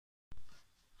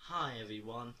Hi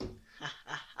everyone.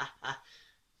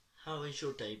 How has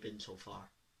your day been so far?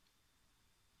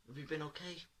 Have you been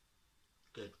okay?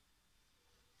 Good.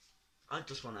 I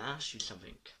just want to ask you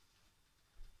something.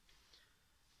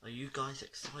 Are you guys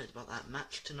excited about that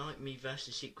match tonight, me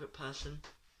versus Secret Person?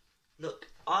 Look,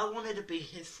 I wanted to be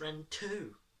his friend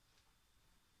too.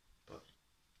 But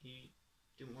he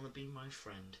didn't want to be my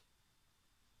friend.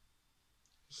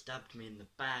 He stabbed me in the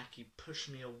back, he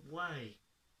pushed me away.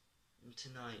 And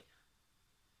tonight,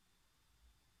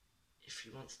 if he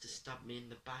wants to stab me in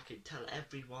the back and tell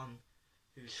everyone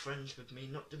who's friends with me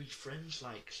not to be friends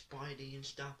like Spidey and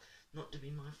stuff, not to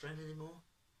be my friend anymore,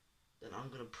 then I'm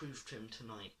going to prove to him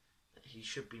tonight that he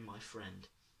should be my friend.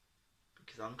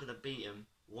 Because I'm going to beat him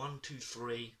 1, 2,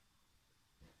 3,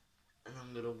 and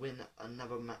I'm going to win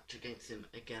another match against him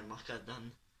again like I've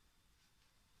done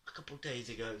a couple of days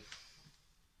ago.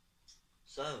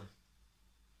 So,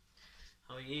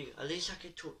 how are you? At least I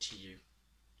could talk to you.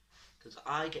 Because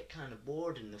I get kind of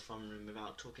bored in the fun room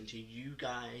without talking to you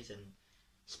guys, and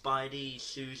Spidey,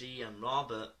 Susie and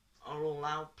Robert are all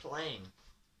out playing.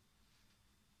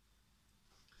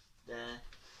 There,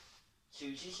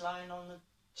 Susie's lying on the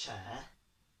chair,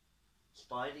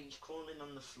 Spidey's crawling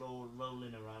on the floor,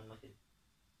 rolling around like a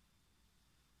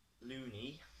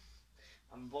loony,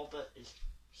 and Robert is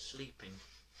sleeping.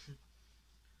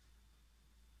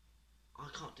 I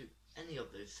can't do any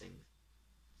of those things.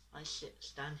 I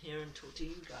stand here and talk to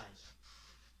you guys.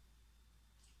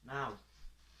 Now,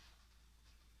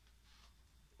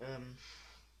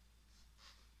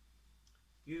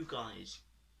 you guys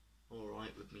are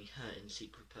alright with me hurting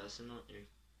Secret Person, aren't you?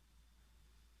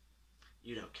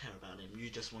 You don't care about him, you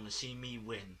just want to see me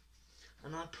win.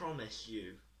 And I promise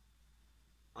you,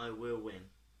 I will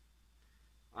win.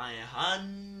 I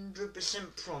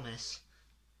 100% promise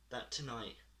that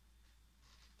tonight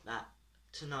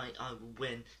I will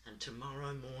win, and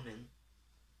tomorrow morning,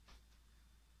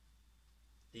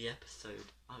 the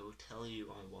episode, I will tell you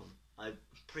I won. I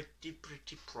pretty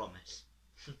promise.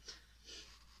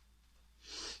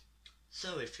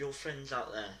 So if your friends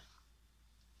out there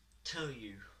tell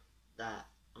you that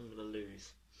I'm gonna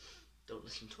lose, don't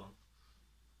listen to them.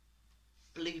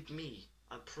 Believe me,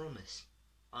 I promise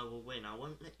I will win. I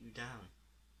won't let you down.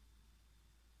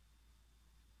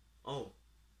 Oh,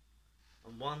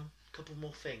 and couple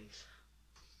more things.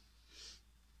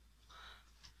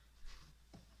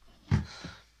 I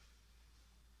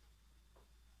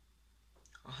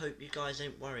hope you guys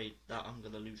ain't worried that I'm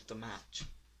gonna lose the match.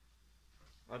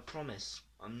 I promise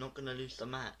I'm not gonna lose the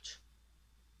match.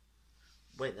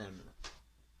 Wait there a minute.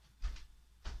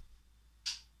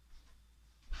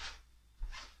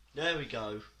 There we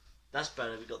go. That's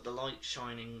better. We got the light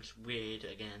shining weird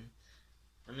again.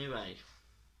 Anyway,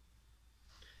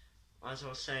 as I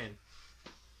was saying,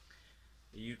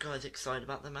 are you guys excited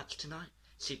about the match tonight?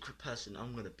 Secret Person,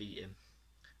 I'm gonna beat him.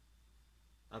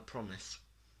 I promise.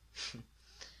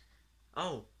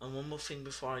 Oh, and one more thing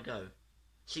before I go.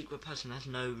 Secret Person has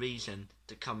no reason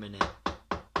to come in here.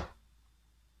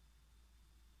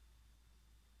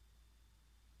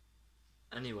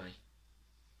 Anyway,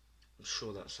 I'm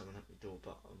sure that's someone at the door,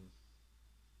 but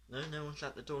no one's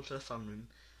at the door to the fun room.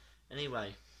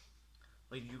 Anyway,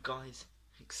 are you guys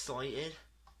excited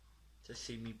to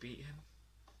see me beat him?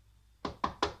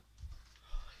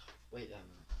 Wait there a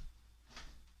minute.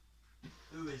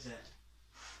 Who is it?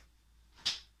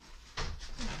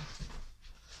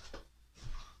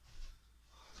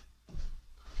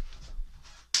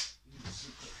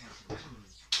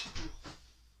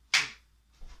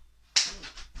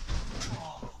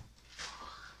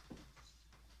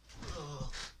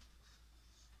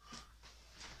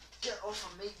 Get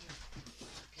off of me, you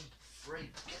fucking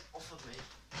freak. Get off of me.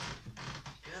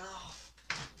 Get off.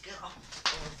 Get off.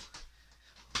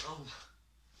 Oh.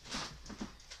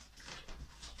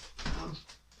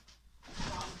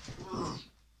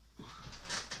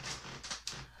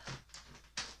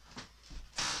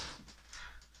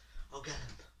 I'll get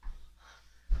him.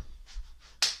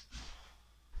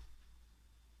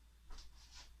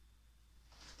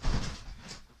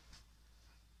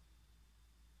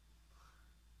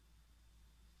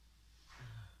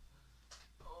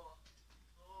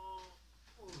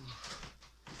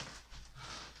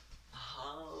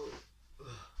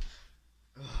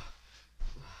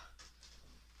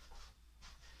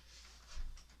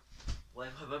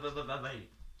 Wait.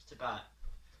 Step back.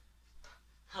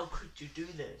 How could you do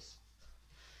this?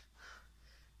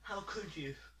 How could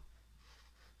you?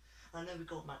 I know we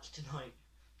got a match tonight.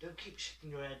 Don't keep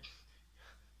shaking your head.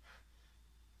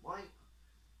 Why?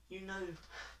 You know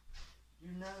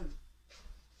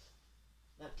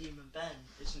that Demon Ben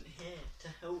isn't here to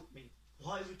help me.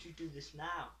 Why would you do this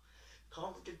now?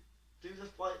 Can't we do the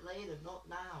fight later, not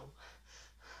now?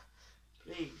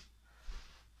 Please.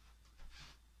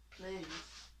 Please.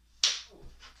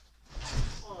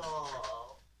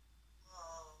 Oh.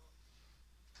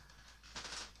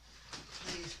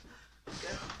 Please.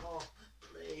 Get off.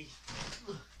 Please.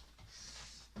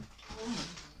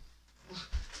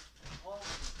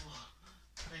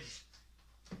 Please.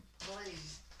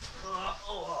 Please.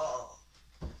 Oh.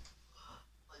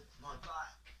 My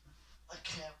back. I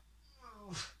can't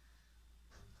move.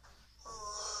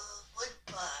 My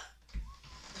back.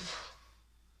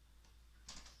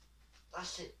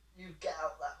 That's it. You get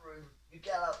out that room. You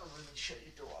get out the room and shut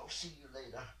your door. I'll see you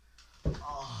later.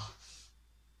 Oh.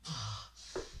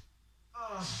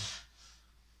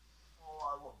 Oh,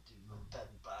 I want to do my bed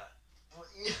back.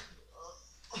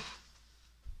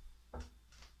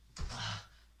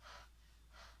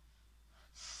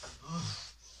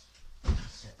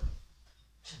 That's it.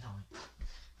 Tonight,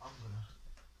 I'm gonna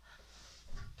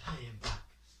pay him back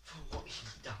for what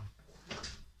he's done.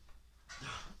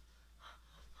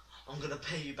 I'm gonna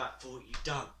pay you back for what you've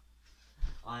done.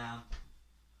 I am.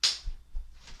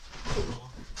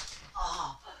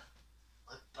 Ah,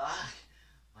 my back,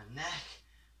 my neck,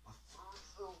 my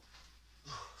throat.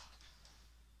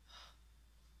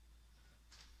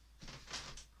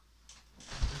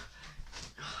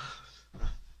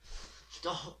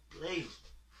 Stop, please.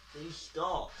 Please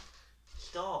stop.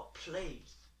 Stop,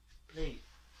 please. Please.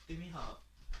 Give me a hug.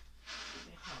 Give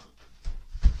me a hug.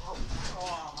 Oh,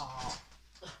 oh.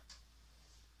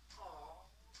 Oh,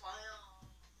 my arm.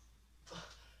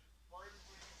 My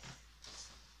wrist.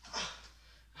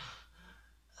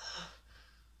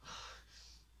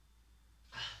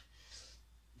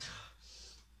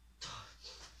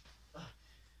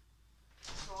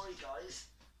 Sorry guys,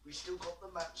 we still got the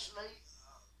match, mate.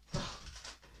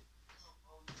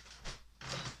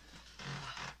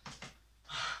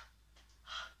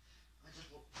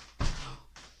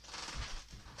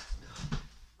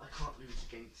 I can't lose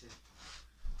against him.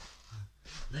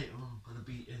 Later on, I'm gonna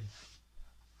beat him.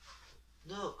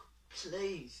 Look,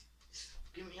 please,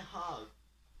 give me a hug.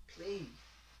 Please.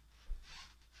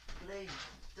 Please.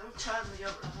 Don't turn me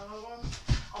over.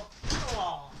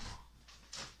 Oh.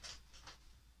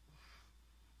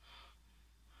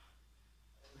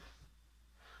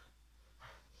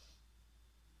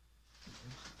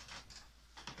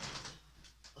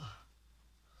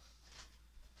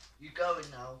 You going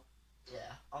now?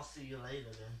 Yeah, I'll see you later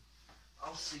then.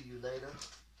 I'll see you later.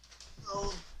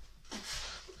 Oh.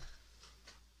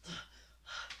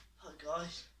 Hi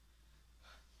guys.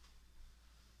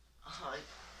 Hi.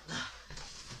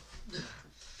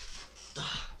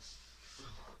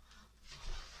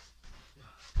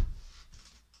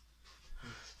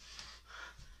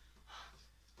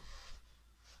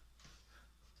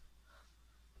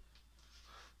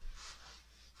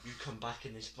 You come back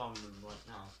in this van room right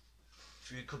now.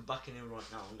 If you come back in here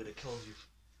right now, I'm gonna kill you.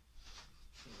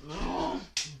 No.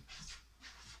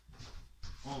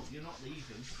 Oh, you're not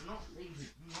leaving. You're not leaving.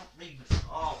 You're not leaving.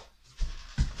 Oh.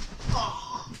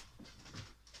 Oh.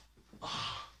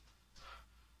 Oh.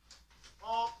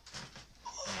 Oh.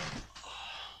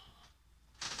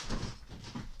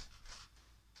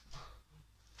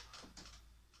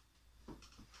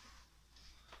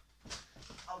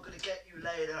 I'm gonna get you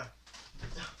later.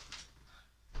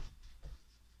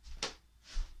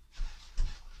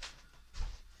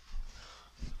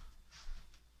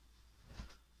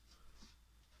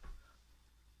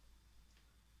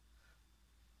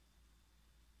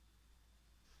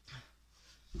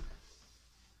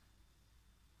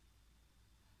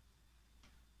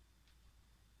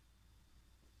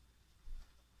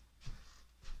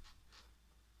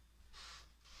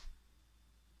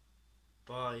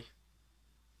 Bye.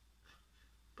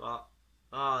 Bye.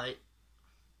 Bye.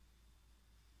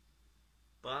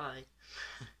 Bye.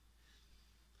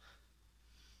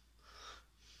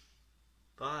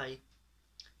 Bye.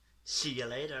 See you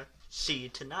later. See you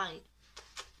tonight.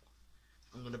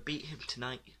 I'm gonna beat him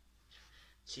tonight.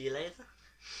 See you later.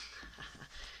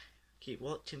 Keep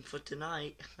watching for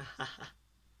tonight.